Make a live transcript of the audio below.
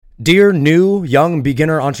Dear new, young,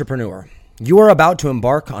 beginner entrepreneur, you are about to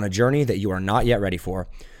embark on a journey that you are not yet ready for.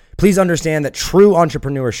 Please understand that true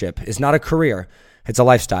entrepreneurship is not a career, it's a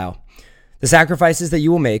lifestyle. The sacrifices that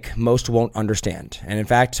you will make, most won't understand. And in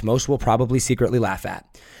fact, most will probably secretly laugh at.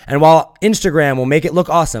 And while Instagram will make it look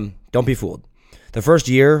awesome, don't be fooled. The first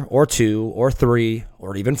year or 2 or 3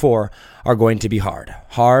 or even 4 are going to be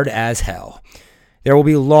hard as hell. There will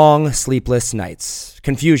be long, sleepless nights,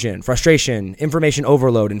 confusion, frustration, information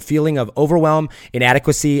overload, and feeling of overwhelm,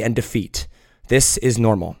 inadequacy, and defeat. This is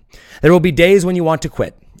normal. There will be days when you want to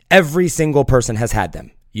quit. Every single person has had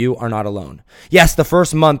them. You are not alone. Yes, the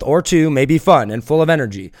first month or 2 may be fun and full of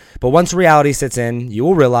energy, but once reality sits in, you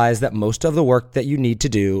will realize that most of the work that you need to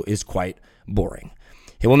do is quite boring.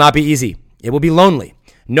 It will not be easy. It will be lonely.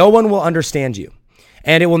 No one will understand you,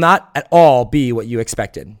 and it will not at all be what you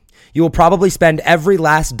expected. You will probably spend every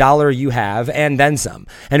last dollar you have and then some,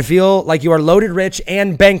 and feel like you are loaded rich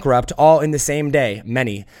and bankrupt all in the same day,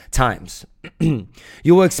 many times. You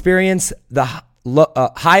will experience the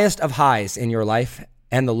highest of highs in your life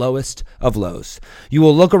and the lowest of lows. You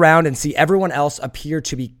will look around and see everyone else appear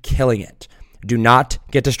to be killing it. Do not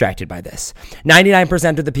get distracted by this.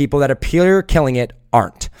 99% of the people that appear killing it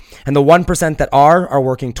aren't. And the 1% that are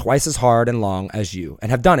working twice as hard and long as you and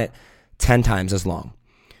have done it 10 times as long.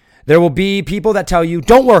 There will be people that tell you,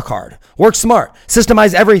 don't work hard, work smart,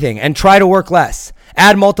 systemize everything, and try to work less.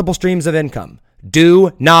 Add multiple streams of income.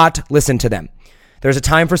 Do not listen to them. There's a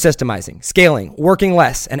time for systemizing, scaling, working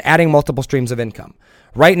less, and adding multiple streams of income.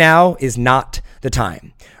 Right now is not the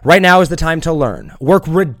time. Right now is the time to learn, work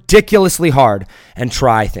ridiculously hard, and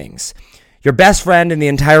try things. Your best friend in the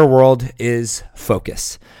entire world is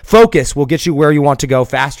focus. Focus will get you where you want to go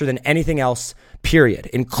faster than anything else,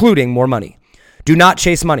 period, including more money. Do not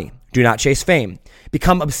chase money. Do not chase fame.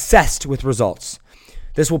 Become obsessed with results.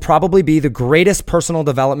 This will probably be the greatest personal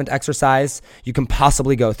development exercise you can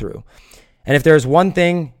possibly go through. And if there is one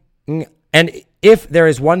thing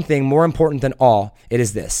more important than all, it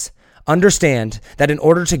is this. Understand that in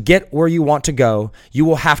order to get where you want to go, you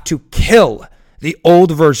will have to kill the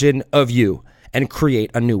old version of you and create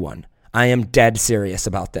a new one. I am dead serious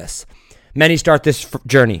about this. Many start this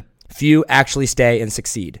journey. Few actually stay and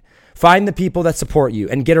succeed. Find the people that support you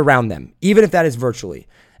and get around them, even if that is virtually,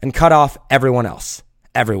 and cut off everyone else.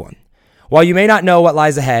 Everyone. While you may not know what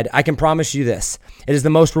lies ahead, I can promise you this. It is the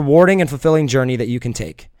most rewarding and fulfilling journey that you can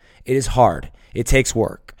take. It is hard. It takes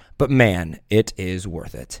work. But man, it is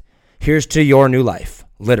worth it. Here's to your new life.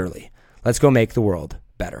 Literally. Let's go make the world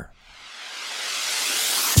better.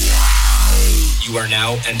 You are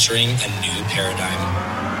now entering a new paradigm.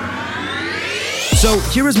 So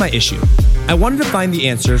here is my issue. I wanted to find the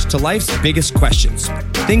answers to life's biggest questions.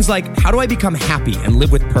 Things like, how do I become happy and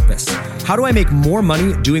live with purpose? How do I make more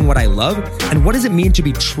money doing what I love? And what does it mean to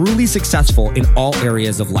be truly successful in all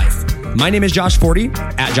areas of life? My name is Josh Forti,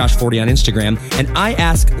 at Josh Forti on Instagram, and I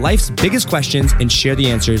ask life's biggest questions and share the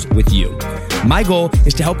answers with you. My goal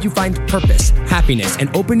is to help you find purpose, happiness,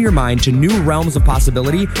 and open your mind to new realms of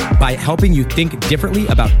possibility by helping you think differently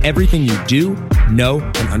about everything you do, know,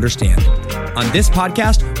 and understand. On this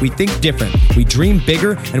podcast, we think different, we dream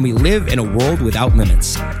bigger, and we live in a world without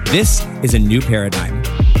limits. This is a new paradigm.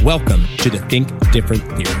 Welcome to the Think Different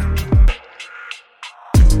Theory.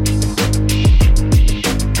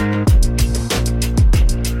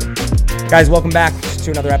 Guys, welcome back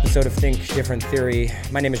to another episode of Think Different Theory.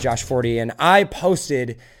 My name is Josh Forti, and I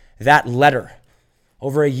posted that letter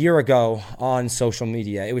over a year ago on social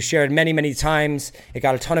media. It was shared many, many times. It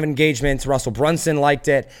got a ton of engagement. Russell Brunson liked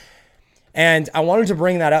it. And I wanted to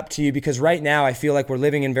bring that up to you because right now I feel like we're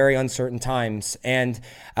living in very uncertain times. And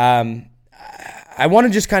I want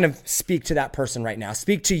to just kind of speak to that person right now.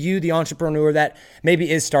 Speak to you, the entrepreneur that maybe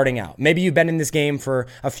is starting out. Maybe you've been in this game for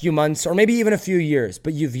a few months or maybe even a few years,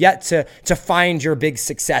 but you've yet to find your big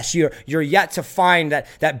success. You're yet to find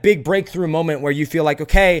that big breakthrough moment where you feel like,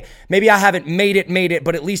 okay, maybe I haven't made it,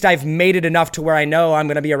 but at least I've made it enough to where I know I'm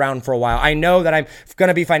going to be around for a while. I know that I'm going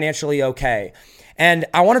to be financially okay. And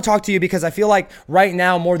I want to talk to you because I feel like right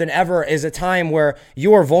now more than ever is a time where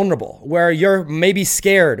you are vulnerable, where you're maybe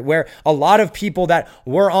scared, where a lot of people that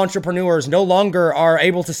were entrepreneurs no longer are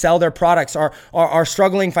able to sell their products, are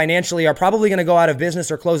struggling financially, are probably going to go out of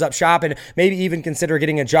business or close up shop and maybe even consider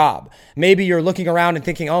getting a job. Maybe you're looking around and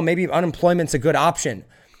thinking, oh, maybe unemployment's a good option,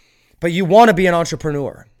 but you want to be an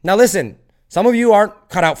entrepreneur. Now listen, some of you aren't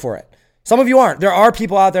cut out for it. Some of you aren't. There are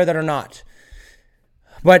people out there that are not.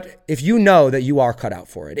 But if you know that you are cut out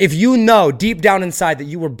for it, if you know deep down inside that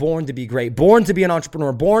you were born to be great, born to be an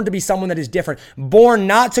entrepreneur, born to be someone that is different, born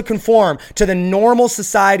not to conform to the normal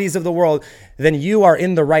societies of the world, then you are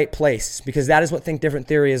in the right place, because that is what Think Different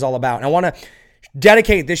Theory is all about. And I want to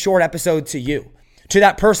dedicate this short episode to you, to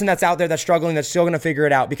that person that's out there that's struggling, that's still going to figure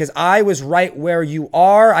it out, because I was right where you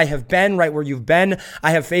are. I have been right where you've been.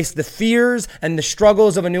 I have faced the fears and the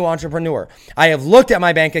struggles of a new entrepreneur. I have looked at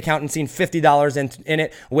my bank account and seen $50 in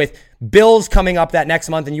it with bills coming up that next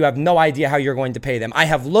month, and you have no idea how you're going to pay them. I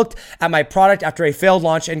have looked at my product after a failed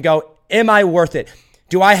launch and go, am I worth it?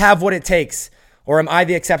 Do I have what it takes? Or am I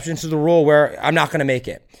the exception to the rule where I'm not going to make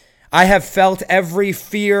it? I have felt every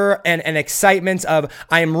fear and excitement of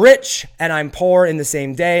I am rich and I'm poor in the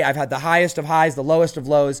same day. I've had the highest of highs, the lowest of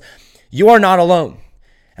lows. You are not alone.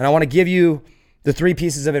 And I want to give you the 3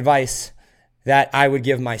 pieces of advice that I would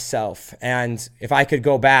give myself. And if I could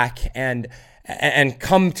go back and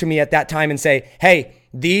come to me at that time and say, hey,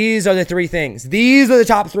 these are the 3 things. These are the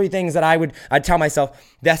top 3 things that I'd tell myself.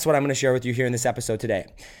 That's what I'm going to share with you here in this episode today.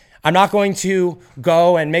 I'm not going to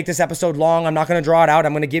go and make this episode long. I'm not going to draw it out.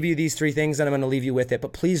 I'm going to give you these 3 things and I'm going to leave you with it.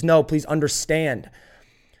 But please know, please understand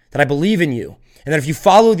that I believe in you, and that if you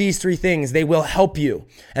follow these 3 things, they will help you.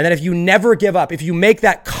 And that if you never give up, if you make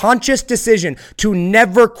that conscious decision to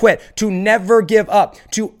never quit, to never give up,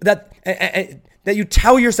 that you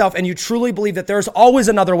tell yourself and you truly believe that there's always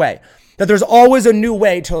another way, that there's always a new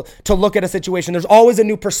way to look at a situation. There's always a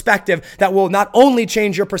new perspective that will not only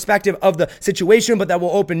change your perspective of the situation, but that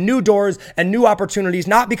will open new doors and new opportunities,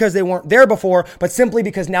 not because they weren't there before, but simply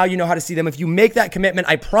because now you know how to see them. If you make that commitment,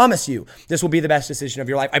 I promise you, this will be the best decision of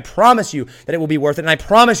your life. I promise you that it will be worth it. And I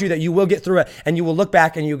promise you that you will get through it and you will look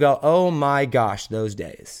back and you go, oh my gosh, those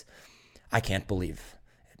days. I can't believe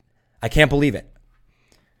it.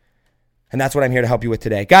 And that's what I'm here to help you with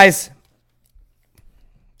today. Guys,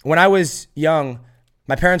 when I was young,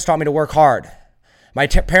 my parents taught me to work hard. My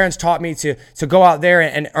parents taught me to go out there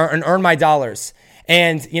and earn my dollars.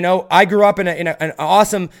 And, you know, I grew up in an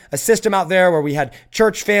awesome system out there where we had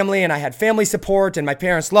church family and I had family support and my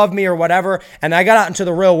parents loved me or whatever. And I got out into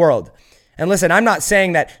the real world. And listen, I'm not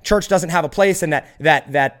saying that church doesn't have a place and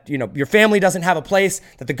that you know your family doesn't have a place,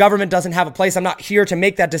 that the government doesn't have a place. I'm not here to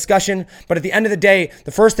make that discussion. But at the end of the day,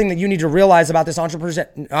 the first thing that you need to realize about this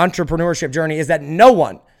entrepreneurship journey is that no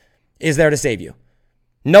one is there to save you.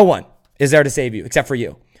 No one is there to save you except for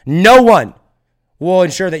you. No one will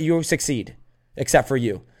ensure that you succeed except for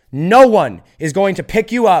you. No one is going to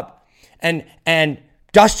pick you up and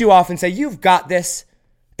dust you off and say, you've got this,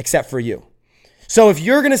 except for you. So if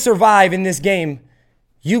you're going to survive in this game,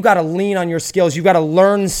 you got to lean on your skills. You got to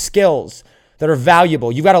learn skills that are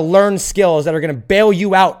valuable. You got to learn skills that are going to bail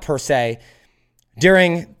you out, per se,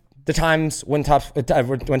 during the times when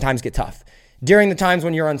times get tough. During the times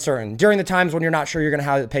when you're uncertain, during the times when you're not sure you're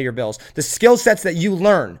going to pay your bills. The skill sets that you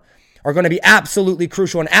learn are going to be absolutely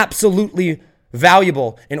crucial and absolutely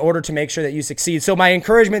valuable in order to make sure that you succeed. So my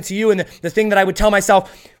encouragement to you, and the thing that I would tell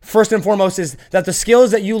myself first and foremost, is that the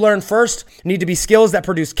skills that you learn first need to be skills that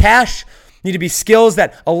produce cash, need to be skills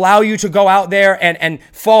that allow you to go out there and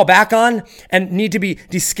fall back on, and need to be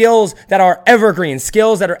these skills that are evergreen,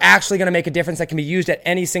 skills that are actually going to make a difference, that can be used at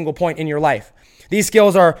any single point in your life. These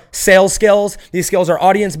skills are sales skills, these skills are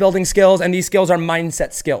audience building skills, and these skills are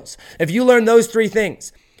mindset skills. If you learn those 3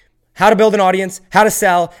 things, how to build an audience, how to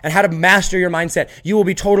sell, and how to master your mindset, you will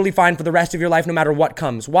be totally fine for the rest of your life no matter what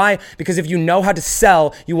comes. Why? Because if you know how to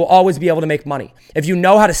sell, you will always be able to make money. If you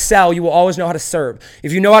know how to sell, you will always know how to serve.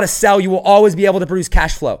 If you know how to sell, you will always be able to produce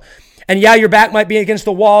cash flow. And yeah, your back might be against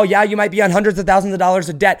the wall. Yeah, you might be on hundreds of thousands of dollars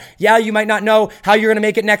of debt. Yeah, you might not know how you're going to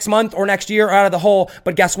make it next month or next year or out of the hole.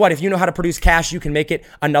 But guess what? If you know how to produce cash, you can make it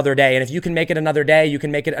another day. And if you can make it another day, you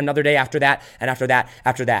can make it another day after that, and after that,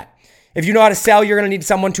 after that. If you know how to sell, you're going to need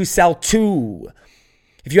someone to sell to.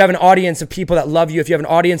 If you have an audience of people that love you, if you have an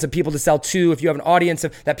audience of people to sell to, if you have an audience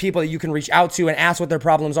of that people that you can reach out to and ask what their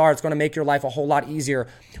problems are, it's going to make your life a whole lot easier.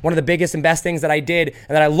 One of the biggest and best things that I did and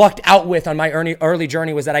that I lucked out with on my early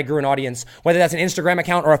journey was that I grew an audience. Whether that's an Instagram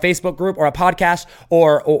account or a Facebook group or a podcast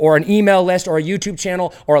or an email list or a YouTube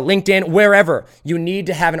channel or a LinkedIn, wherever, you need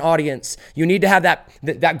to have an audience. You need to have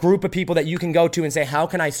that group of people that you can go to and say, how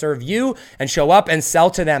can I serve you, and show up and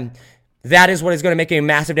sell to them. That is what is going to make a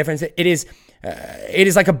massive difference. It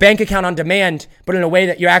is like a bank account on demand, but in a way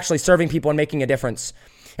that you're actually serving people and making a difference.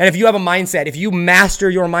 And if you have a mindset, if you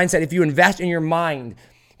master your mindset, if you invest in your mind,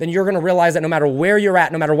 then you're going to realize that no matter where you're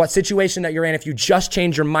at, no matter what situation that you're in, if you just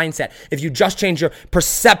change your mindset, if you just change your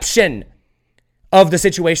perception of the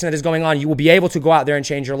situation that is going on, you will be able to go out there and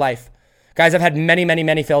change your life. Guys, I've had many, many,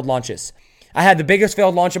 many failed launches. I had the biggest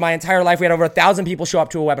failed launch of my entire life. We had over 1,000 people show up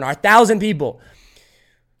to a webinar. 1,000 people.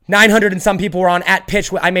 900 and some people were on at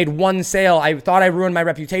pitch. I made one sale. I thought I ruined my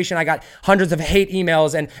reputation. I got hundreds of hate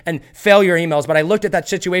emails and failure emails. But I looked at that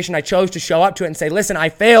situation. I chose to show up to it and say, listen, I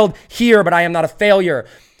failed here, but I am not a failure.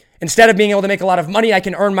 Instead of being able to make a lot of money, I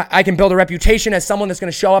can build a reputation as someone that's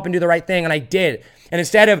going to show up and do the right thing. And I did. And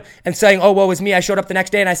instead of saying, oh, woe was me, I showed up the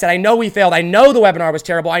next day and I said, I know we failed. I know the webinar was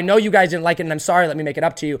terrible. I know you guys didn't like it and I'm sorry. Let me make it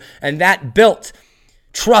up to you. And that built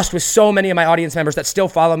trust with so many of my audience members that still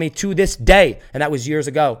follow me to this day. And that was years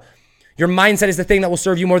ago. Your mindset is the thing that will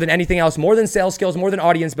serve you more than anything else, more than sales skills, more than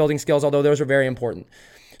audience building skills, although those are very important.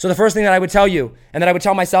 So the first thing that I would tell you and that I would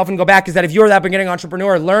tell myself and go back is that if you're that beginning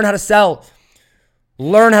entrepreneur, learn how to sell.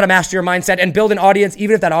 Learn how to master your mindset and build an audience,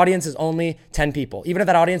 even if that audience is only 10 people, even if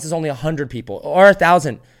that audience is only 100 people or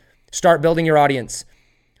 1,000. Start building your audience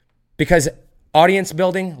because audience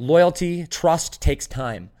building, loyalty, trust takes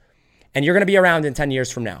time. And you're going to be around in 10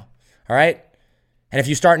 years from now, all right? And if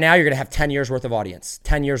you start now, you're going to have 10 years worth of audience,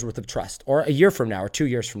 10 years worth of trust, or a year from now or 2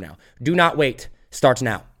 years from now. Do not wait. Start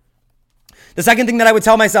now. The second thing that I would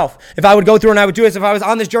tell myself if I would go through and I would do this, if I was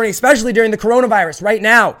on this journey, especially during the coronavirus right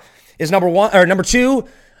now, is number two,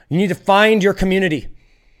 you need to find your community.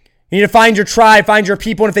 You need to find your tribe, find your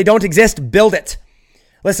people, and if they don't exist, build it.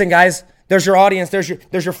 Listen, guys, there's your audience, there's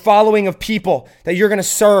your following of people that you're going to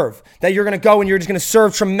serve, that you're going to go and you're just going to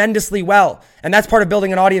serve tremendously well. And that's part of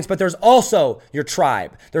building an audience, but there's also your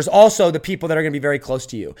tribe. There's also the people that are going to be very close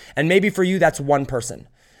to you. And maybe for you, that's one person.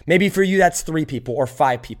 Maybe for you, that's 3 people or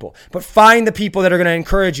 5 people. But find the people that are going to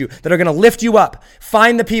encourage you, that are going to lift you up.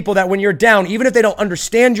 Find the people that when you're down, even if they don't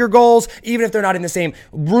understand your goals, even if they're not in the same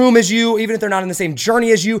room as you, even if they're not in the same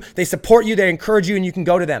journey as you, they support you, they encourage you, and you can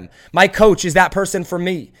go to them. My coach is that person for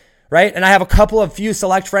me, right? And I have a few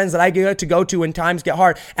select friends that I get to go to when times get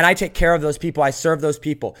hard, and I take care of those people. I serve those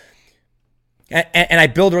people. And I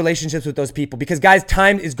build relationships with those people because, guys,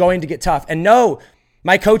 time is going to get tough. And no,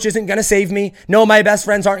 my coach isn't going to save me. No, my best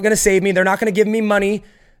friends aren't going to save me. They're not going to give me money.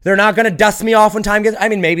 They're not going to dust me off when time gets,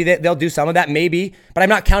 maybe they'll do some of that, maybe, but I'm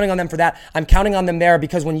not counting on them for that. I'm counting on them there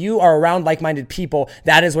because when you are around like-minded people,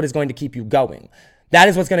 that is what is going to keep you going. That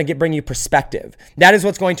is what's going to bring you perspective. That is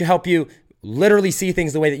what's going to help you literally see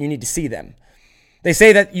things the way that you need to see them. They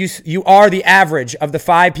say that you are the average of the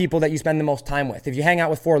 5 people that you spend the most time with. If you hang out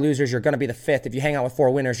with 4 losers, you're going to be the 5th. If you hang out with 4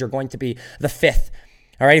 winners, you're going to be the 5th.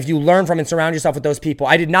 All right, if you learn from and surround yourself with those people.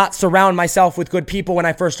 I did not surround myself with good people when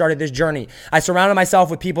I first started this journey. I surrounded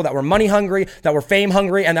myself with people that were money hungry, that were fame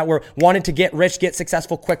hungry, and that were wanted to get rich, get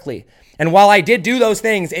successful quickly. And while I did do those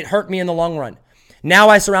things, it hurt me in the long run. Now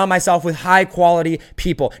I surround myself with high quality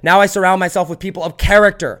people. Now I surround myself with people of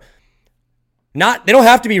character. They don't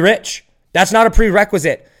have to be rich. That's not a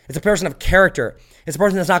prerequisite. It's a person of character. It's a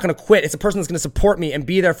person that's not going to quit. It's a person that's going to support me and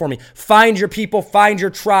be there for me. Find your people, find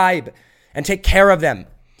your tribe, and take care of them.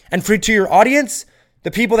 And to your audience,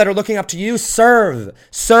 the people that are looking up to you, serve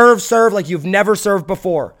like you've never served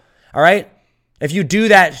before. All right? If you do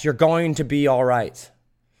that, you're going to be all right.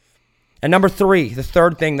 And number 3, the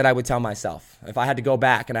third thing that I would tell myself, if I had to go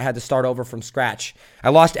back and I had to start over from scratch, I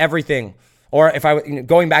lost everything. Or if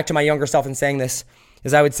going back to my younger self and saying this,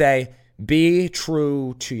 is I would say, be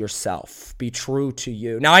true to yourself. Be true to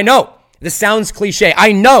you. Now, I know this sounds cliche.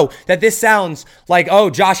 I know that this sounds like,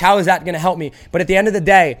 oh, Josh, how is that going to help me? But at the end of the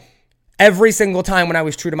day, every single time when I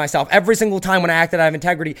was true to myself, every single time when I acted out of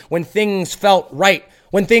integrity, when things felt right,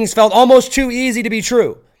 when things felt almost too easy to be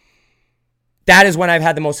true, that is when I've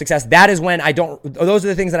had the most success. That is when those are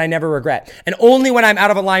the things that I never regret. And only when I'm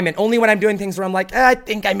out of alignment, only when I'm doing things where I'm like, I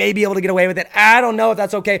think I may be able to get away with it. I don't know if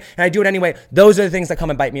that's okay. And I do it anyway. Those are the things that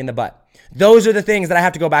come and bite me in the butt. Those are the things that I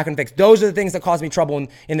have to go back and fix. Those are the things that cause me trouble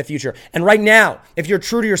in the future. And right now, if you're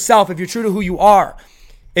true to yourself, if you're true to who you are,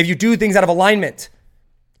 if you do things out of alignment,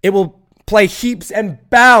 it will play heaps and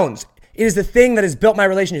bounds. It is the thing that has built my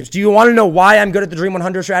relationships. Do you want to know why I'm good at the Dream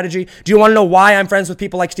 100 strategy? Do you want to know why I'm friends with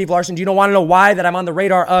people like Steve Larson? Do you want to know why that I'm on the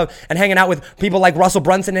radar of and hanging out with people like Russell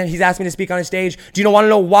Brunson and he's asked me to speak on his stage? Do you want to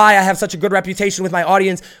know why I have such a good reputation with my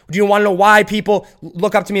audience? Do you want to know why people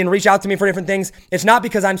look up to me and reach out to me for different things? It's not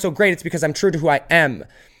because I'm so great. It's because I'm true to who I am.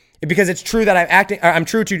 Because it's true that I'm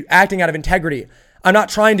true to acting out of integrity. I'm not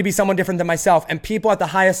trying to be someone different than myself. And people at the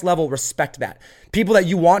highest level respect that. People that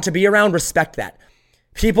you want to be around respect that.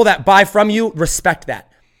 People that buy from you respect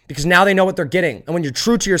that because now they know what they're getting. And when you're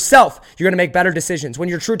true to yourself, you're going to make better decisions. When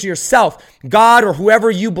you're true to yourself, God or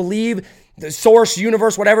whoever you believe, the source,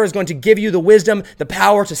 universe, whatever is going to give you the wisdom, the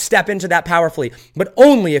power to step into that powerfully, but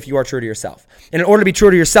only if you are true to yourself. And in order to be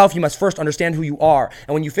true to yourself, you must first understand who you are.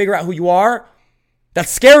 And when you figure out who you are,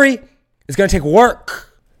 that's scary. It's going to take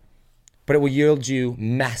work, but it will yield you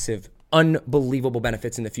massive unbelievable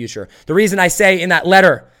benefits in the future. The reason I say in that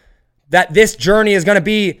letter that this journey is going to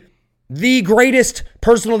be the greatest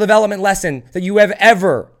personal development lesson that you have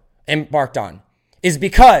ever embarked on is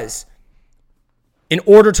because in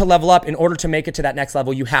order to level up, in order to make it to that next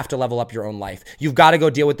level, you have to level up your own life. You've got to go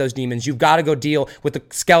deal with those demons. You've got to go deal with the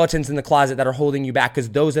skeletons in the closet that are holding you back, because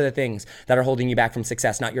those are the things that are holding you back from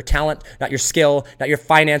success. Not your talent, not your skill, not your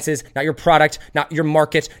finances, not your product, not your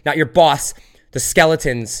market, not your boss. The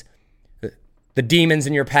skeletons, the demons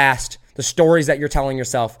in your past, the stories that you're telling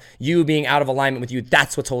yourself, you being out of alignment with you,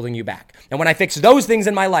 that's what's holding you back. And when I fixed those things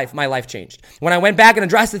in my life changed. When I went back and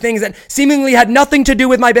addressed the things that seemingly had nothing to do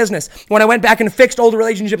with my business, when I went back and fixed old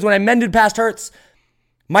relationships, when I mended past hurts,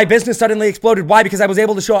 my business suddenly exploded. Why? Because I was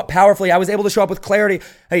able to show up powerfully. I was able to show up with clarity.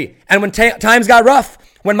 Hey, and when times got rough,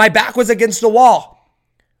 when my back was against the wall,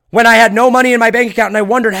 when I had no money in my bank account and I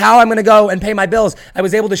wondered how I'm going to go and pay my bills, I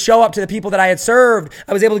was able to show up to the people that I had served.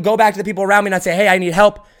 I was able to go back to the people around me and I'd say, hey, I need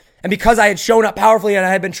help. And because I had shown up powerfully and I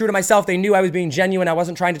had been true to myself, they knew I was being genuine. I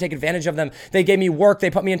wasn't trying to take advantage of them. They gave me work.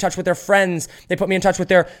 They put me in touch with their friends. They put me in touch with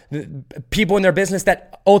their people in their business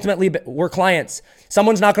that ultimately were clients.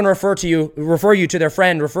 Someone's not going to refer you to their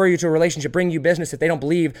friend, refer you to a relationship, bring you business if they don't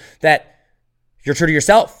believe that you're true to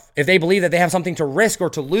yourself. If they believe that they have something to risk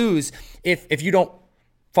or to lose if you don't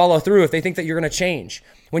follow through, if they think that you're going to change.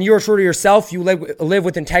 When you are true to yourself, you live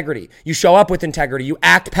with integrity. You show up with integrity. You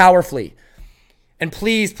act powerfully. And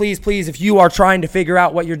please, please, please, if you are trying to figure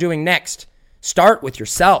out what you're doing next, start with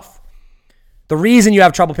yourself. The reason you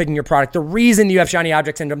have trouble picking your product, the reason you have shiny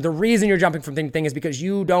object syndrome, the reason you're jumping from thing to thing is because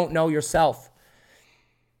you don't know yourself.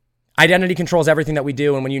 Identity controls everything that we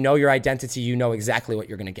do. And when you know your identity, you know exactly what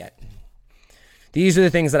you're going to get. These are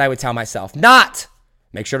the things that I would tell myself. Not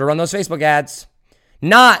make sure to run those Facebook ads.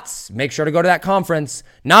 Not make sure to go to that conference.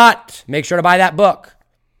 Not make sure to buy that book.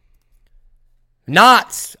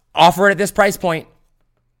 Not offer it at this price point.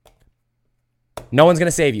 No one's going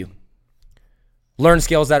to save you. Learn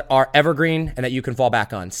skills that are evergreen and that you can fall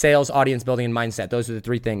back on. Sales, audience building, and mindset. Those are the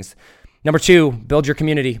 3 things. Number 2, build your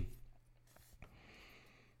community.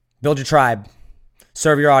 Build your tribe.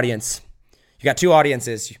 Serve your audience. You got 2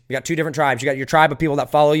 audiences. You got 2 different tribes. You got your tribe of people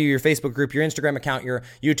that follow you, your Facebook group, your Instagram account, your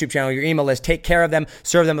YouTube channel, your email list. Take care of them.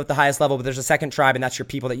 Serve them at the highest level. But there's a second tribe, and that's your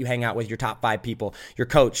people that you hang out with, your top 5 people, your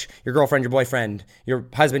coach, your girlfriend, your boyfriend, your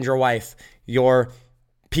husband, your wife, your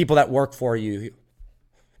people that work for you,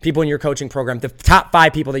 people in your coaching program, the top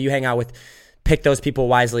 5 people that you hang out with. Pick those people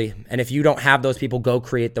wisely. And if you don't have those people, go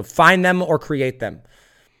create them. Find them or create them.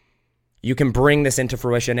 You can bring this into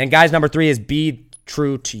fruition. And guys, number 3 is be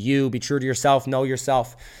true to you. Be true to yourself. Know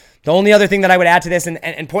yourself. The only other thing that I would add to this,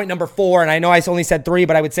 and point number 4, and I know I only said 3,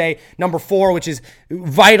 but I would say number 4, which is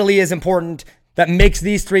vitally as important, that makes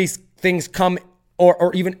these 3 things come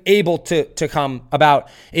or even able to come about,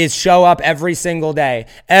 is show up every single day.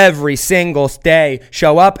 Every single day.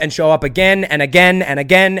 Show up and show up again and again and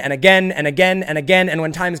again and again and again and again. And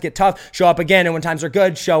when times get tough, show up again. And when times are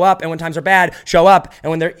good, show up. And when times are bad, show up.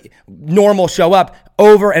 And when they're normal, show up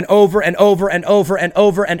over and over and over and over and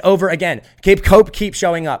over and over again. Keep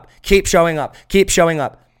showing up. Keep showing up. Keep showing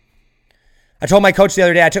up. I told my coach the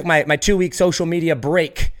other day, I took my 2-week social media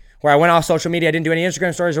break, where I went off social media. I didn't do any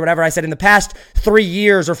Instagram stories or whatever. I said in the past 3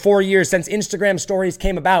 years or 4 years since Instagram stories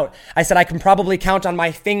came about, I said I can probably count on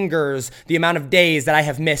my fingers the amount of days that I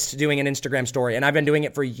have missed doing an Instagram story. And I've been doing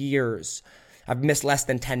it for years. I've missed less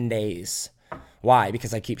than 10 days. Why?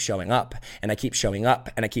 Because I keep showing up and I keep showing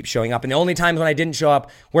up and I keep showing up. And the only times when I didn't show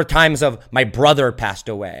up were times of my brother passed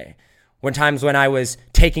away. Times when I was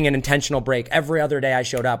taking an intentional break. Every other day I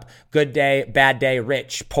showed up. Good day, bad day,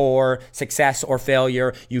 rich, poor, success or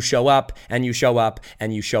failure. You show up and you show up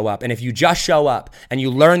and you show up. And if you just show up and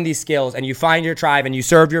you learn these skills and you find your tribe and you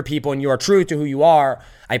serve your people and you are true to who you are,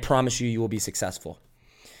 I promise you, you will be successful.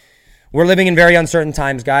 We're living in very uncertain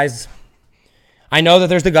times, guys. I know that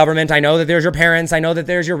there's the government. I know that there's your parents. I know that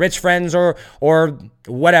there's your rich friends or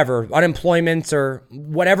whatever, unemployment or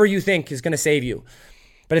whatever you think is going to save you.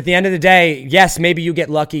 But at the end of the day, yes, maybe you get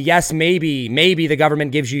lucky. Yes, maybe the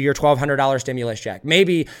government gives you your $1,200 stimulus check.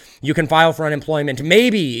 Maybe you can file for unemployment.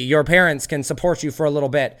 Maybe your parents can support you for a little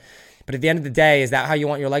bit. But at the end of the day, is that how you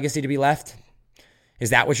want your legacy to be left?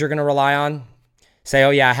 Is that what you're going to rely on? Say,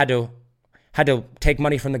 oh yeah, I had to take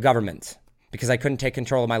money from the government because I couldn't take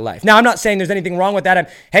control of my life. Now, I'm not saying there's anything wrong with that.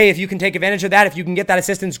 Hey, if you can take advantage of that, if you can get that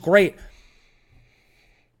assistance, great.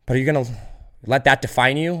 But are you going to let that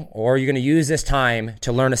define you? Or are you going to use this time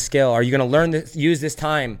to learn a skill? Are you going to use this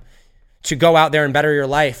time to go out there and better your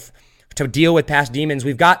life, to deal with past demons?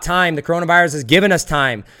 We've got time. The coronavirus has given us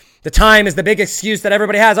time. The time is the big excuse that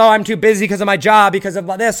everybody has. Oh, I'm too busy because of my job, because of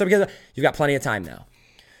this. You've got plenty of time now.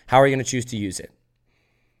 How are you going to choose to use it?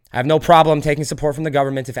 I have no problem taking support from the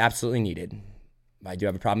government if absolutely needed. I do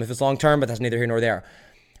have a problem if it's long-term, but that's neither here nor there.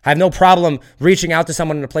 I have no problem reaching out to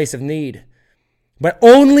someone in a place of need, but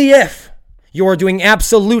only if you are doing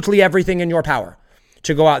absolutely everything in your power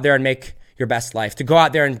to go out there and make your best life, to go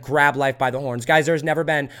out there and grab life by the horns. Guys, there's never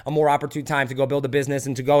been a more opportune time to go build a business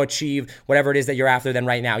and to go achieve whatever it is that you're after than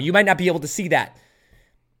right now. You might not be able to see that.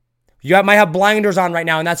 You might have blinders on right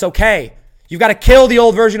now, and that's okay. You've got to kill the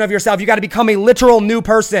old version of yourself. You got to become a literal new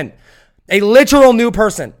person. A literal new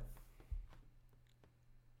person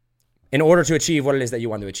in order to achieve what it is that you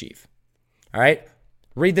want to achieve. All right?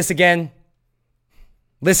 Read this again.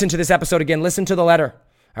 Listen to this episode again. Listen to the letter.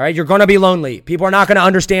 All right? You're going to be lonely. People are not going to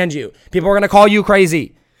understand you. People are going to call you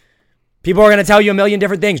crazy. People are going to tell you a million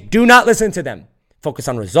different things. Do not listen to them. Focus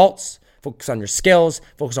on results. Focus on your skills.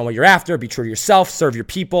 Focus on what you're after. Be true to yourself. Serve your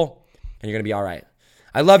people. And you're going to be all right.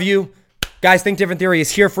 I love you. Guys, Think Different Theory is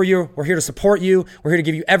here for you. We're here to support you. We're here to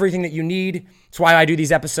give you everything that you need. That's why I do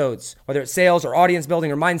these episodes. Whether it's sales or audience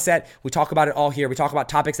building or mindset, we talk about it all here. We talk about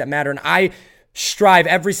topics that matter. And I strive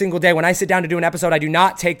every single day. When I sit down to do an episode, I do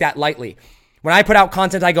not take that lightly. When I put out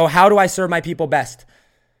content, I go, how do I serve my people best?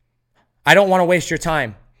 I don't want to waste your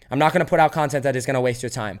time. I'm not going to put out content that is going to waste your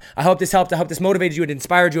time. I hope this helped. I hope this motivated you and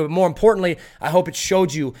inspired you. But more importantly, I hope it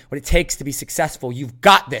showed you what it takes to be successful. You've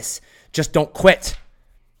got this. Just don't quit.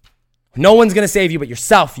 No one's going to save you but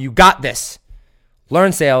yourself. You got this.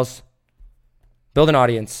 Learn sales. Build an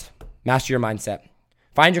audience. Master your mindset.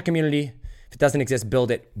 Find your community. If it doesn't exist,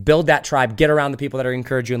 build it. Build that tribe. Get around the people that are going to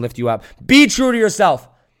encourage you and lift you up. Be true to yourself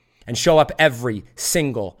and show up every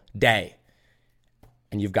single day.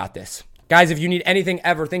 And you've got this. Guys, if you need anything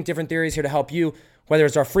ever, Think Different Theory is here to help you. Whether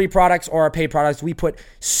it's our free products or our paid products, we put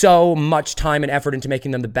so much time and effort into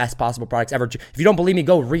making them the best possible products ever. If you don't believe me,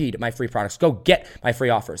 go read my free products. Go get my free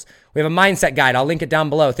offers. We have a mindset guide. I'll link it down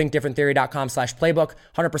below. ThinkDifferentTheory.com/playbook.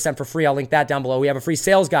 100% for free. I'll link that down below. We have a free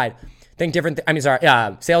sales guide.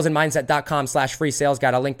 Salesandmindset.com/free sales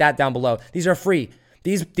guide. I'll link that down below. These are free.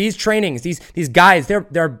 These trainings, these guides,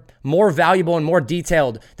 they're more valuable and more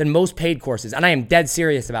detailed than most paid courses. And I am dead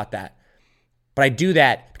serious about that. But I do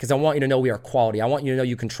that because I want you to know we are quality. I want you to know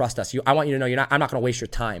you can trust us. I want you to know I'm not going to waste your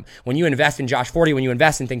time. When you invest in Josh Forti, when you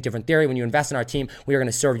invest in Think Different Theory, when you invest in our team, we are going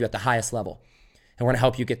to serve you at the highest level. And we're going to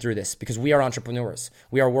help you get through this because we are entrepreneurs.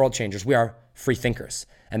 We are world changers. We are free thinkers.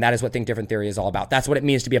 And that is what Think Different Theory is all about. That's what it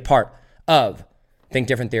means to be a part of Think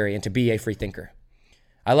Different Theory and to be a free thinker.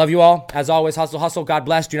 I love you all. As always, hustle, hustle. God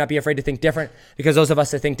bless. Do not be afraid to think different because those of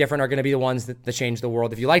us that think different are going to be the ones that change the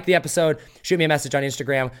world. If you like the episode, shoot me a message on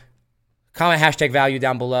Instagram. Comment #value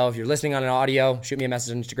down below. If you're listening on an audio, shoot me a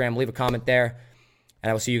message on Instagram. Leave a comment there. And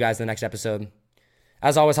I will see you guys in the next episode.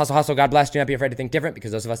 As always, hustle, hustle. God bless. Do not be afraid to think different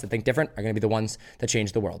because those of us that think different are going to be the ones that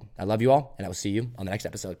change the world. I love you all, and I will see you on the next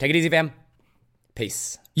episode. Take it easy, fam.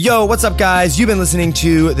 Peace. Yo, what's up, guys? You've been listening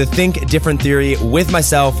to the Think Different Theory with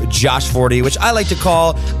myself, Josh Forti, which I like to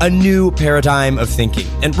call a new paradigm of thinking.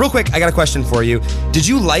 And real quick, I got a question for you. Did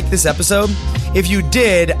you like this episode? If you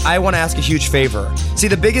did, I want to ask a huge favor. See,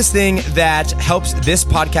 the biggest thing that helps this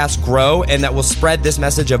podcast grow and that will spread this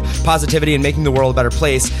message of positivity and making the world a better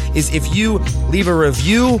place is if you leave a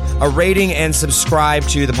review, a rating, and subscribe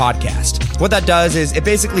to the podcast. What that does is it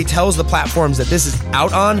basically tells the platforms that this is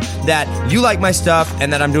out on that you like my stuff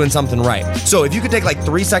and that I'm doing something right. So if you could take like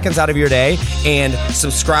 3 seconds out of your day and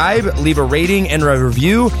subscribe, leave a rating and a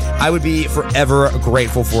review, I would be forever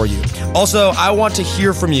grateful for you. Also, I want to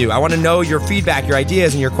hear from you. I want to know your feedback, your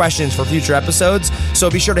ideas, and your questions for future episodes.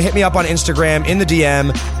 So be sure to hit me up on Instagram in the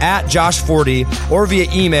DM @Josh Forti or via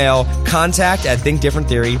email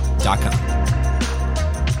contact@thinkdifferenttheory.com.